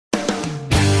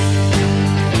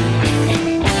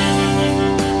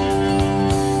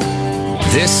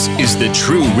This is the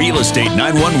True Real Estate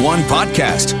 911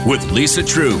 podcast with Lisa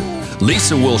True.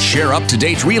 Lisa will share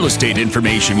up-to-date real estate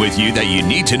information with you that you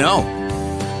need to know.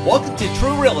 Welcome to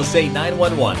True Real Estate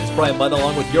 911. It's Brian Mudd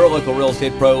along with your local real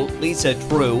estate pro, Lisa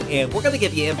True, and we're going to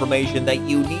give you information that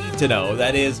you need to know.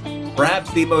 That is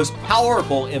perhaps the most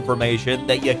powerful information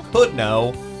that you could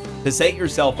know to set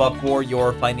yourself up for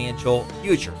your financial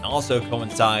future. And also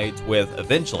coincides with,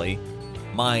 eventually,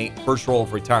 my first rule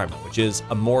of retirement, which is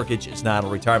a mortgage is not a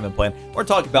retirement plan. We're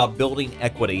talking about building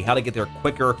equity, how to get there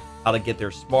quicker, how to get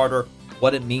there smarter,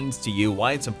 what it means to you,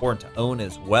 why it's important to own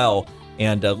as well.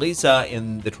 And Lisa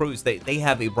and the Trues, they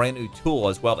have a brand new tool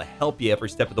as well to help you every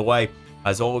step of the way,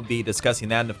 as I will be discussing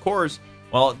that. And of course,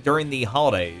 well, during the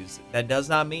holidays, that does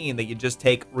not mean that you just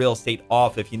take real estate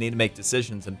off if you need to make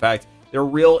decisions. In fact, there are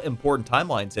real important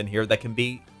timelines in here that can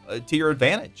be to your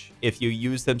advantage if you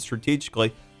use them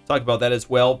strategically. Talk about that as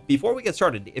well. Before we get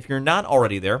started, if you're not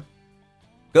already there,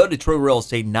 go to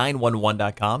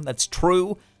TrueRealEstate911.com. That's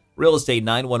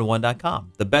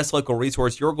TrueRealEstate911.com. The best local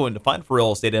resource you're going to find for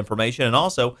real estate information. And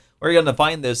also, we're going to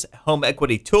find this home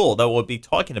equity tool that we'll be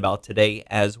talking about today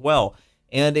as well.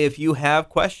 And if you have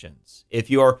questions, if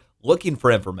you're looking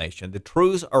for information, the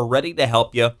Trues are ready to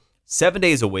help you 7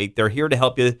 days a week. They're here to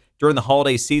help you during the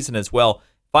holiday season as well.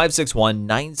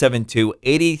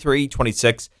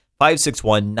 561-972-8326.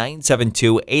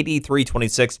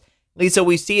 561-972-8326. Lisa,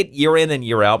 we see it year in and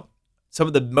year out. Some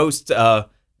of the most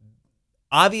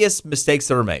obvious mistakes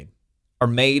that are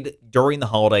made during the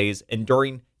holidays and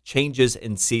during changes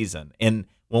in season. And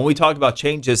when we talk about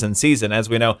changes in season, as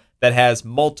we know, that has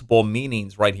multiple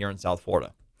meanings right here in South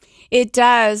Florida. It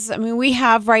does. I mean, we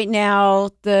have right now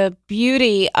the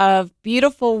beauty of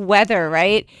beautiful weather,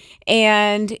 right?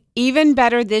 And even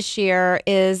better this year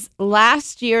is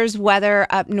last year's weather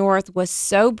up north was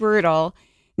so brutal,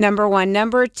 number one.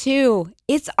 Number two,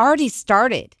 it's already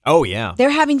started. Oh, yeah. They're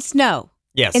having snow.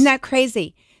 Yes. Isn't that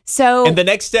crazy? So, and the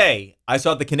next day, I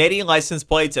saw the Canadian license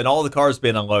plates and all the cars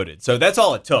being unloaded. So that's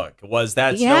all it took was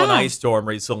that snow and ice storm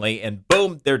recently, and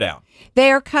boom, they're down.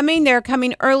 They're coming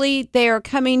early. They are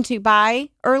coming to buy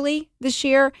early this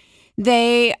year.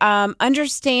 They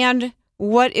understand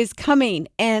what is coming.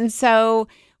 And so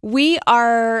we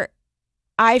are,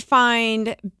 I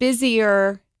find,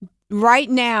 busier right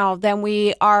now than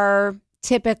we are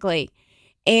typically.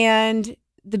 And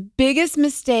the biggest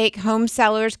mistake home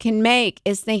sellers can make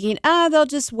is thinking, they'll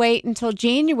just wait until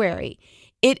January.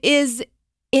 It is,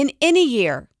 in any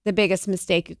year, the biggest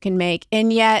mistake you can make.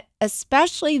 And yet,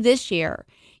 especially this year,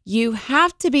 you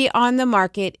have to be on the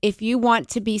market if you want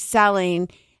to be selling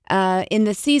in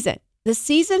the season. The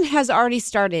season has already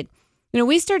started. You know,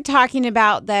 we start talking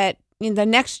about that the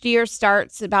next year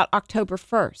starts about October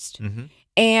 1st. Mm-hmm.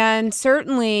 And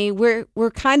certainly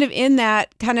we're kind of in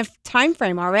that kind of time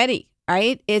frame already.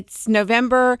 Right? It's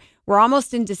November. We're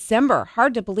almost in December.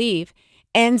 Hard to believe.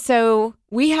 And so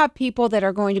we have people that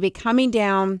are going to be coming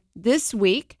down this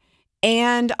week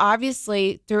and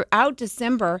obviously throughout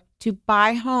December to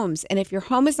buy homes. And if your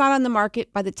home is not on the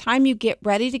market, by the time you get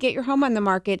ready to get your home on the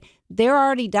market, they're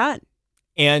already done.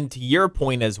 And to your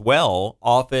point as well,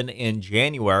 often in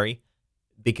January,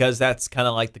 because that's kind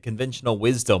of like the conventional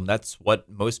wisdom. That's what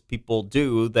most people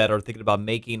do that are thinking about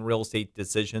making real estate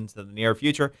decisions in the near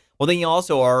future. Well, then you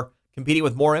also are competing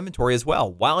with more inventory as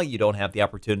well, while you don't have the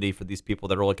opportunity for these people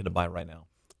that are looking to buy right now.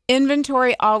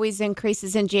 Inventory always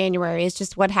increases in January. It's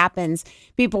just what happens.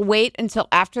 People wait until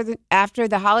after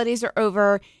the holidays are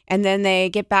over, and then they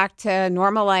get back to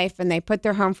normal life and they put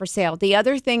their home for sale. The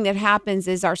other thing that happens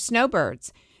is our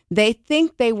snowbirds. They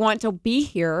think they want to be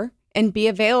here and be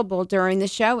available during the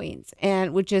showings,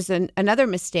 and which is another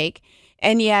mistake.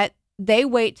 And yet they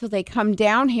wait till they come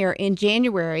down here in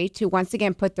January to once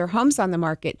again put their homes on the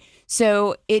market.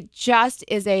 So it just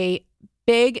is a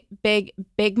big, big,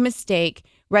 big mistake,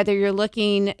 whether you're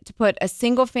looking to put a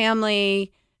single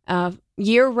family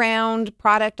year-round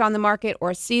product on the market or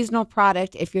a seasonal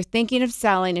product. If you're thinking of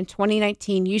selling in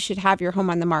 2019, you should have your home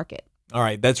on the market. All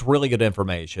right, that's really good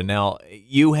information. Now,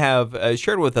 you have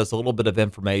shared with us a little bit of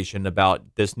information about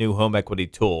this new home equity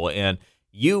tool, and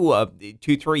you,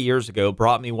 2-3 years ago,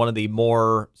 brought me one of the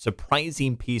more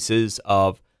surprising pieces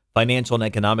of financial and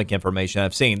economic information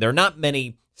I've seen. There are not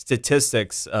many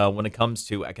statistics when it comes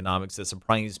to economics that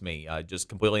surprise me, just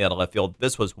completely out of left field.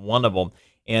 This was one of them,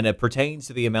 and it pertains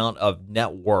to the amount of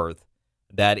net worth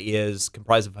that is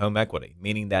comprised of home equity,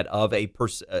 meaning that of a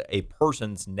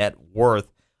person's net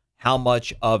worth, how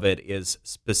much of it is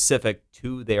specific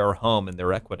to their home and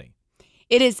their equity.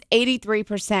 It is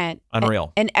 83%.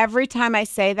 Unreal. And every time I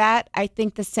say that, I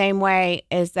think the same way,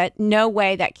 is that no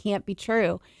way that can't be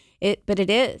true. But it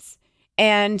is.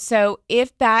 And so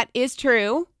if that is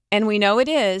true, and we know it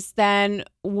is, then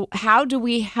how do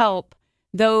we help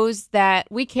those that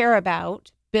we care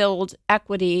about build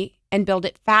equity and build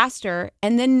it faster,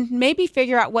 and then maybe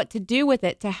figure out what to do with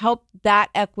it to help that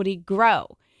equity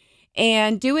grow,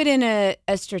 and do it in a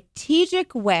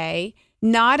strategic way,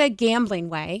 not a gambling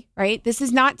way, right? This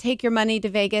is not take your money to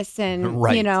Vegas and,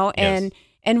 Right. you know, Yes.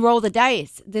 and roll the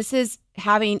dice. This is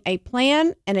having a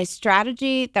plan and a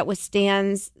strategy that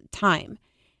withstands time.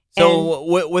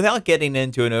 So without getting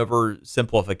into an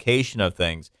oversimplification of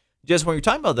things, just when you're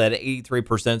talking about that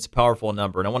 83% is a powerful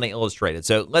number, and I want to illustrate it.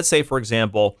 So let's say, for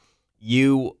example,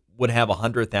 you would have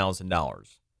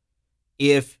 $100,000.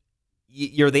 If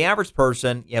you're the average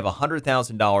person, you have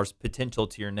 $100,000 potential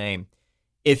to your name.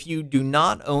 If you do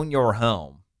not own your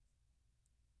home,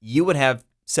 you would have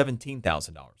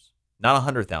 $17,000, not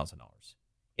 $100,000.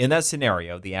 In that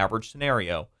scenario, the average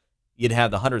scenario, you'd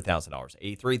have the $100,000,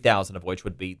 $83,000 of which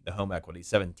would be the home equity,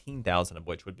 $17,000 of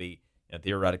which would be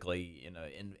theoretically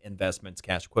investments,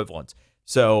 cash equivalents.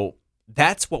 So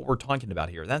that's what we're talking about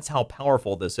here. That's how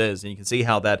powerful this is, and you can see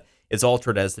how that is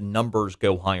altered as the numbers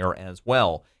go higher as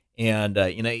well. And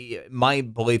my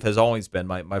belief has always been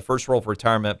my first rule of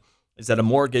retirement is that a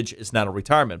mortgage is not a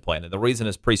retirement plan, and the reason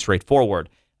is pretty straightforward.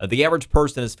 The average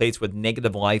person is faced with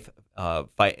negative life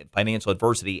financial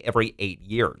adversity every 8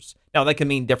 years. Now, that can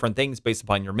mean different things based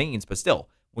upon your means, but still,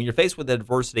 when you're faced with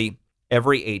adversity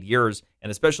every 8 years,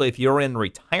 and especially if you're in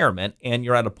retirement and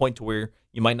you're at a point to where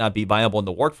you might not be viable in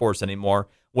the workforce anymore,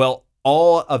 well,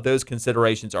 all of those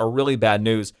considerations are really bad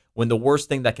news when the worst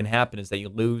thing that can happen is that you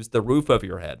lose the roof over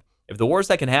your head. If the worst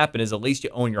that can happen is at least you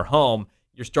own your home,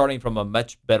 you're starting from a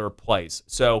much better place.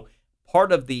 So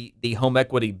part of the home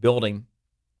equity building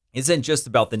isn't just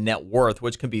about the net worth,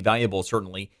 which can be valuable,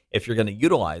 certainly, if you're going to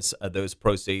utilize those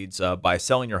proceeds by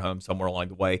selling your home somewhere along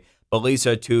the way. But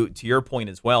Lisa, to your point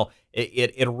as well,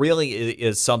 it really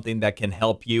is something that can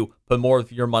help you put more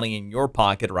of your money in your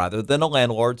pocket rather than a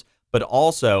landlord's, but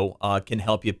also can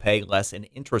help you pay less in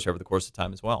interest over the course of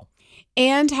time as well.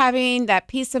 And having that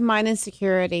peace of mind and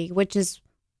security, which is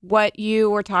what you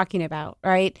were talking about,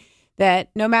 right? That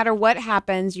no matter what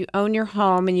happens, you own your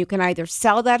home and you can either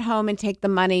sell that home and take the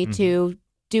money to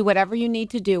do whatever you need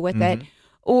to do with it,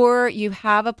 or you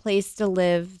have a place to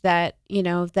live that,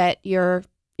 that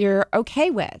you're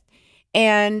okay with.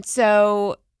 And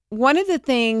so one of the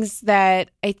things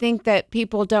that I think that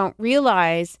people don't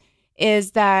realize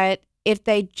is that if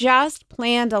they just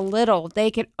planned a little,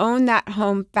 they could own that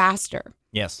home faster.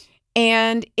 Yes.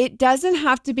 And it doesn't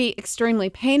have to be extremely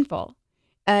painful.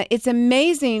 It's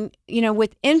amazing,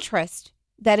 with interest,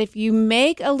 that if you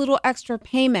make a little extra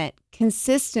payment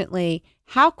consistently,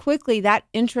 how quickly that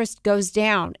interest goes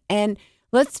down. And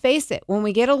let's face it, when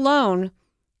we get a loan,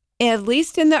 at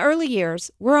least in the early years,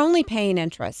 we're only paying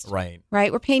interest. Right.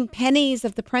 Right? We're paying pennies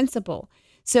of the principal.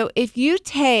 So if you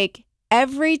take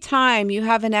every time you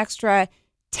have an extra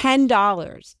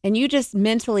 $10 and you just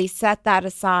mentally set that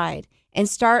aside and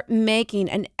start making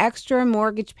an extra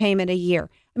mortgage payment a year,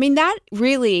 I mean, that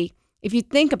really, if you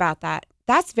think about that,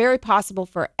 that's very possible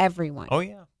for everyone. Oh,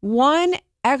 yeah. One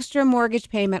extra mortgage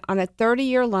payment on a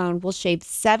 30-year loan will shave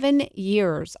 7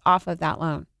 years off of that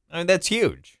loan. I mean, that's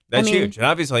huge. That's huge. And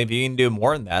obviously, if you can do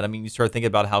more than that, I mean, you start thinking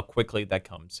about how quickly that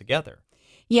comes together.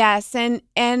 Yes, and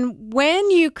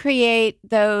when you create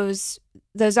those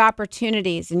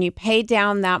opportunities and you pay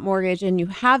down that mortgage and you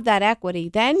have that equity,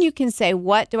 then you can say,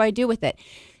 what do I do with it?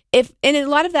 And a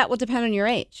lot of that will depend on your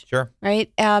age. Sure. Right?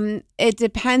 It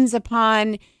depends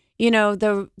upon,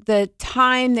 the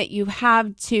time that you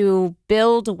have to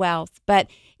build wealth. But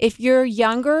if you're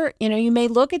younger, you may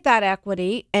look at that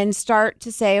equity and start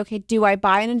to say, okay, do I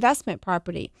buy an investment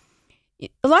property?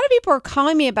 A lot of people are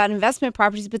calling me about investment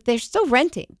properties, but they're still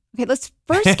renting. Okay, let's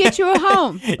first get you a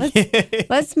home.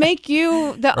 Let's make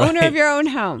you the owner of your own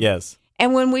home. Yes.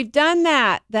 And when we've done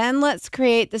that, then let's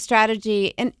create the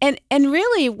strategy. And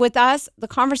really with us, the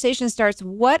conversation starts,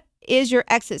 what is your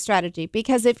exit strategy?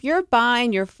 Because if you're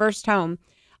buying your first home,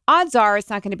 odds are it's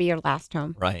not going to be your last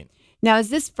home. Right. Now, is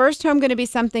this first home going to be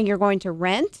something you're going to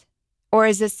rent? Or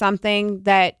is this something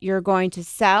that you're going to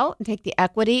sell and take the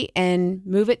equity and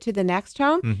move it to the next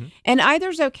home? And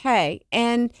either's okay.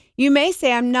 And you may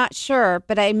say, I'm not sure,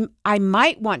 but I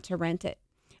might want to rent it.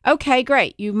 Okay,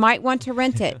 great. You might want to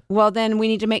rent it. Well, then we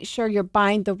need to make sure you're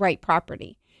buying the right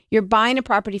property. You're buying a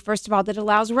property, first of all, that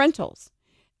allows rentals.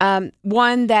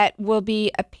 One that will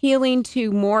be appealing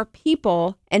to more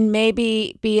people and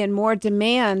maybe be in more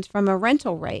demand from a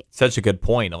rental rate. Such a good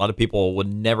point. A lot of people would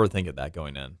never think of that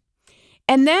going in.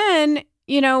 And then,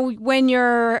 when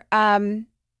you're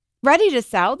ready to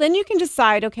sell, then you can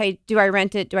decide, okay, do I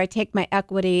rent it? Do I take my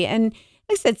equity? And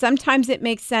like I said, sometimes it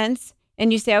makes sense.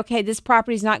 And you say, okay, this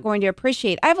property is not going to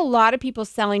appreciate. I have a lot of people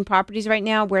selling properties right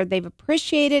now where they've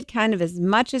appreciated kind of as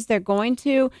much as they're going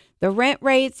to. The rent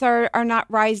rates are not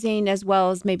rising as well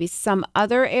as maybe some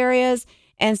other areas.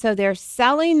 And so they're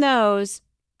selling those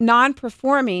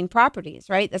non-performing properties,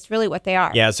 right? That's really what they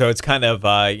are. Yeah, so it's kind of,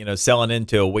 selling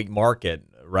into a weak market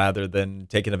rather than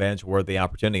taking advantage of where the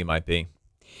opportunity might be.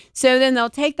 So then they'll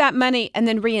take that money and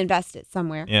then reinvest it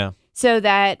somewhere. Yeah. So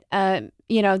that,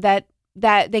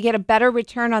 that they get a better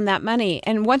return on that money.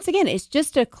 And once again, it's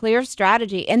just a clear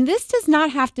strategy. And this does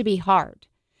not have to be hard.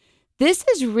 This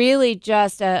is really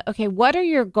just okay, what are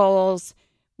your goals?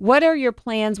 What are your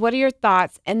plans? What are your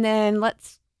thoughts? And then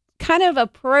let's kind of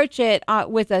approach it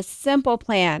with a simple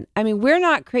plan. I mean, we're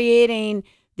not creating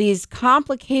these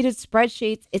complicated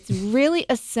spreadsheets. It's really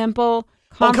a simple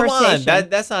conversation. Oh, come on.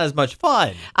 That's not as much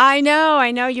fun. I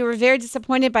know. You were very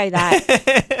disappointed by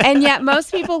that. And yet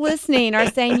most people listening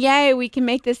are saying, yay, we can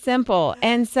make this simple.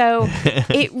 And so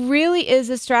it really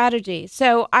is a strategy.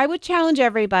 So I would challenge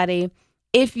everybody,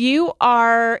 if you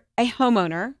are a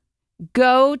homeowner,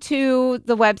 go to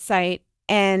the website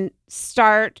and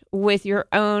start with your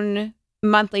own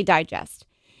monthly digest.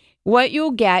 What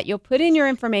you'll get, you'll put in your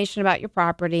information about your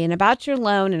property and about your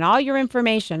loan and all your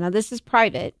information. Now, this is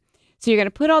private. So you're going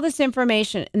to put all this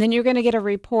information and then you're going to get a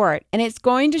report, and it's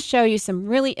going to show you some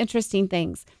really interesting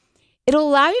things. It'll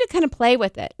allow you to kind of play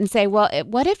with it and say, well,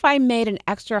 what if I made an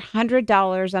extra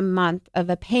 $100 a month of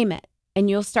a payment? And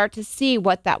you'll start to see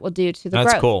what that will do to the growth.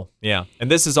 That's cool. Yeah.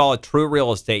 And this is all at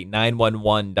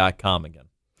TrueRealEstate911.com again.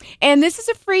 And this is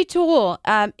a free tool.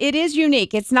 It is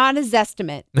unique. It's not a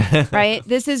Zestimate, right?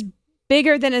 This is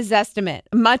bigger than a Zestimate,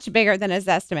 much bigger than a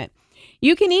Zestimate.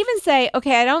 You can even say,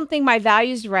 okay, I don't think my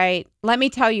value's right. Let me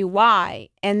tell you why.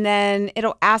 And then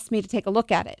it'll ask me to take a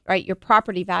look at it, right? Your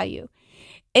property value.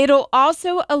 It'll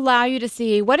also allow you to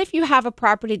see, what if you have a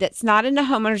property that's not in a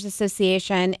homeowners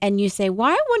association and you say, well,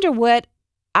 I wonder what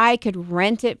I could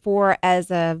rent it for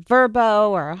as a VRBO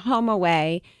or a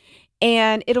HomeAway.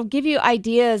 And it'll give you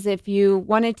ideas if you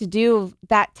wanted to do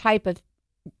that type of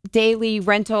daily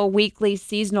rental, weekly,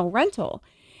 seasonal rental.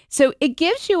 So it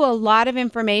gives you a lot of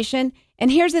information. And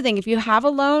here's the thing, if you have a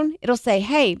loan, it'll say,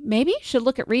 hey, maybe you should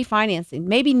look at refinancing.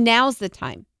 Maybe now's the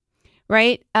time,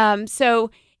 right?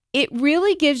 So it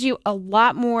really gives you a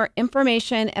lot more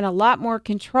information and a lot more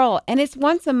control. And it's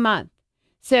once a month.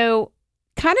 So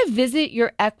kind of visit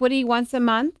your equity once a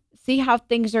month, see how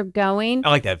things are going.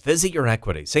 I like that. Visit your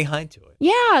equity. Say hi to it.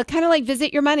 Yeah, kind of like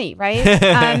visit your money, right?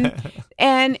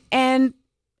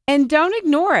 And don't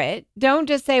ignore it. Don't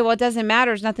just say, well, it doesn't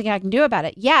matter. There's nothing I can do about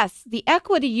it. Yes, the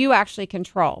equity you actually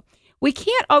control. We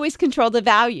can't always control the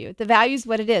value. The value is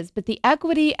what it is. But the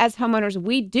equity as homeowners,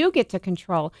 we do get to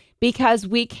control because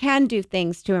we can do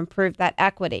things to improve that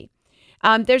equity.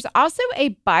 There's also a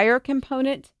buyer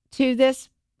component to this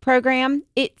program.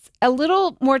 It's a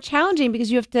little more challenging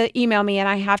because you have to email me and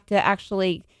I have to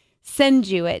actually send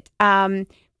you it.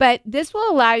 But this will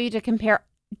allow you to compare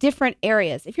different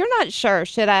areas. If you're not sure,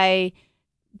 should I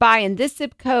buy in this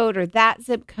zip code or that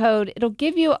zip code, it'll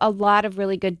give you a lot of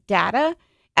really good data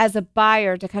as a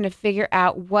buyer to kind of figure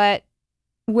out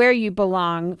where you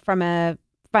belong from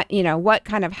what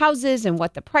kind of houses and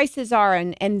what the prices are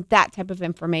and that type of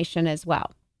information as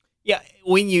well. Yeah,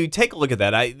 when you take a look at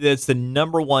that, that's the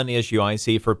number one issue I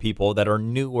see for people that are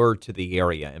newer to the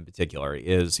area in particular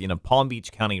is, Palm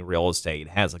Beach County real estate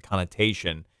has a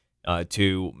connotation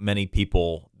to many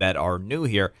people that are new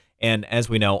here. And as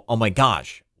we know, oh my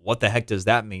gosh, what the heck does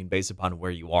that mean based upon where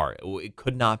you are? It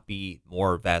could not be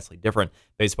more vastly different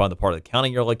based upon the part of the county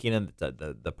you're looking at,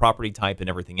 the property type and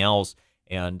everything else.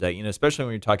 And, especially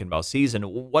when you're talking about season,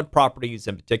 what properties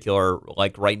in particular,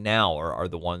 like right now, are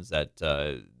the ones that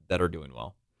are doing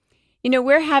well?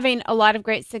 We're having a lot of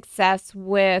great success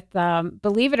with,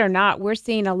 believe it or not, we're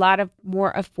seeing a lot of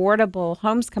more affordable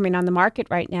homes coming on the market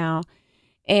right now.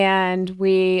 And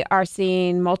we are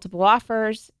seeing multiple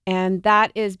offers. And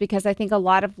that is because I think a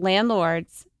lot of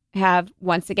landlords have,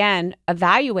 once again,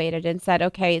 evaluated and said,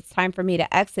 okay, it's time for me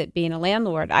to exit being a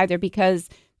landlord, either because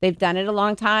they've done it a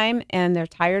long time and they're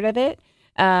tired of it.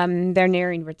 They're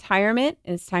nearing retirement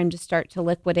and it's time to start to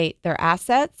liquidate their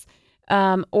assets.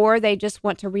 Or they just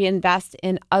want to reinvest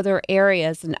in other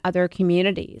areas and other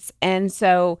communities. And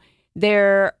so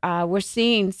we're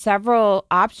seeing several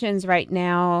options right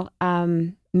now,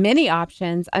 many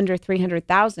options under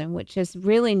 $300,000, which has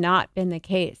really not been the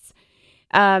case.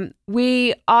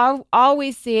 We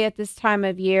always see at this time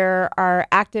of year our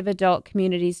active adult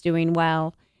communities doing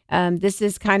well. This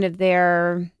is kind of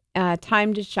their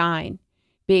time to shine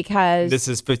because This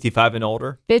is 55 and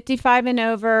older? 55 and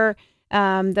over,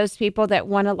 those people that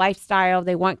want a lifestyle,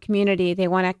 they want community, they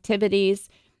want activities,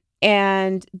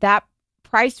 and that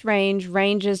price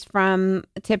ranges from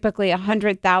typically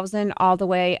 $100,000 all the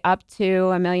way up to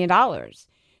 $1 million.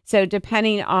 So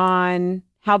depending on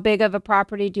how big of a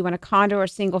property, do you want a condo or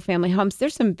single family homes?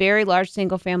 There's some very large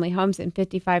single family homes in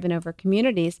 55 and over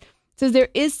communities. So there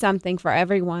is something for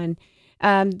everyone.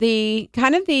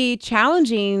 The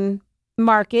challenging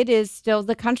market is still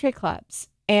the country clubs.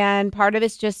 And part of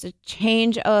it's just a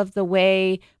change of the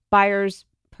way buyers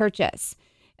purchase.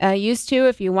 Used to,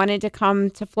 if you wanted to come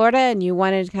to Florida and you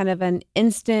wanted kind of an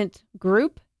instant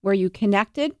group where you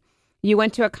connected, you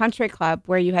went to a country club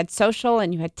where you had social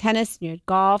and you had tennis and you had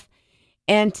golf.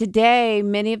 And today,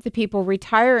 many of the people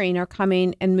retiring are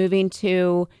coming and moving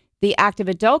to the active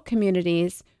adult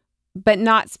communities, but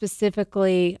not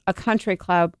specifically a country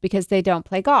club because they don't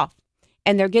play golf.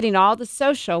 And they're getting all the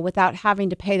social without having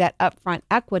to pay that upfront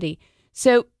equity.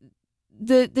 So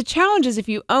the challenge is if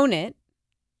you own it,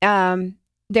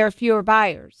 there are fewer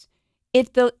buyers.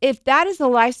 If that is the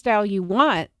lifestyle you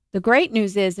want, the great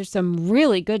news is there's some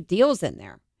really good deals in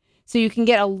there. So you can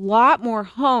get a lot more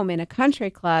home in a country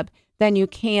club than you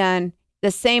can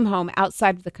the same home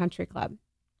outside of the country club.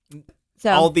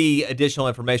 So all the additional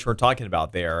information we're talking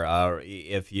about there,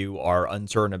 if you are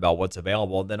uncertain about what's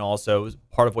available, then also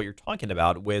part of what you're talking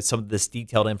about with some of this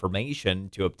detailed information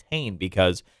to obtain,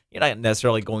 because you're not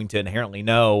necessarily going to inherently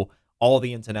know all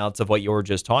the ins and outs of what you were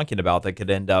just talking about that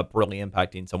could end up really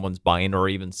impacting someone's buying or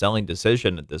even selling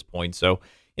decision at this point. So,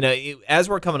 as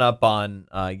we're coming up on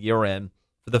year end,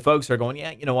 for the folks that are going,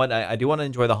 yeah, you know what, I do want to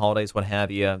enjoy the holidays, what have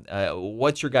you,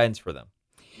 what's your guidance for them?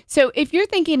 So if you're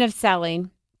thinking of selling,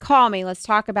 call me. Let's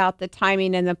talk about the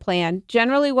timing and the plan.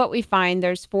 Generally, what we find,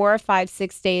 there's 4 or 5,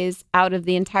 6 days out of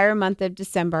the entire month of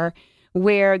December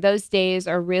where those days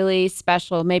are really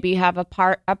special. Maybe you have a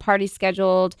party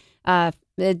scheduled, a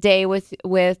day with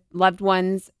loved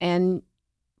ones, and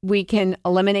we can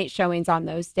eliminate showings on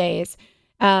those days.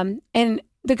 And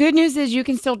the good news is you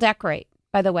can still decorate,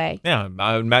 by the way. Yeah,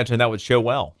 I would imagine that would show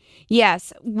well.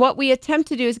 Yes. What we attempt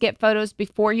to do is get photos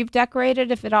before you've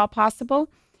decorated, if at all possible.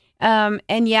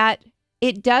 And yet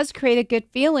it does create a good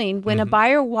feeling when a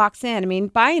buyer walks in. I mean,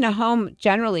 buying a home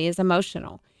generally is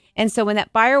emotional. And so when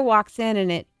that buyer walks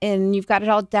in and you've got it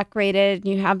all decorated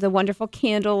and you have the wonderful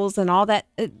candles and all that,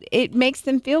 it makes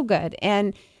them feel good.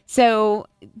 And so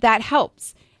that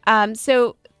helps.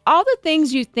 So all the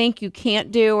things you think you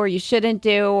can't do or you shouldn't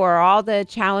do, or all the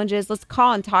challenges, let's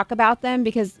call and talk about them,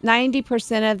 because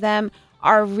 90% of them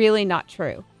are really not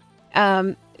true.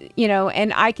 And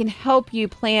I can help you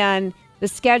plan the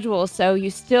schedule so you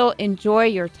still enjoy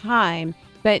your time,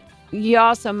 but you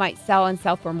also might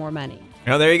sell for more money.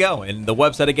 Oh, there you go. And the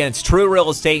website, again, it's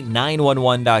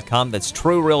TrueRealEstate911.com. That's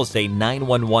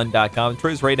TrueRealEstate911.com.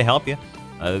 True's ready to help you.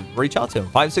 Reach out to him,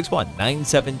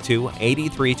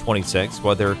 561-972-8326.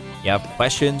 Whether you have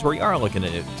questions or you are looking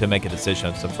to make a decision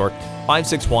of some sort,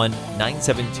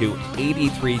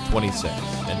 561-972-8326.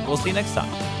 And we'll see you next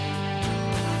time.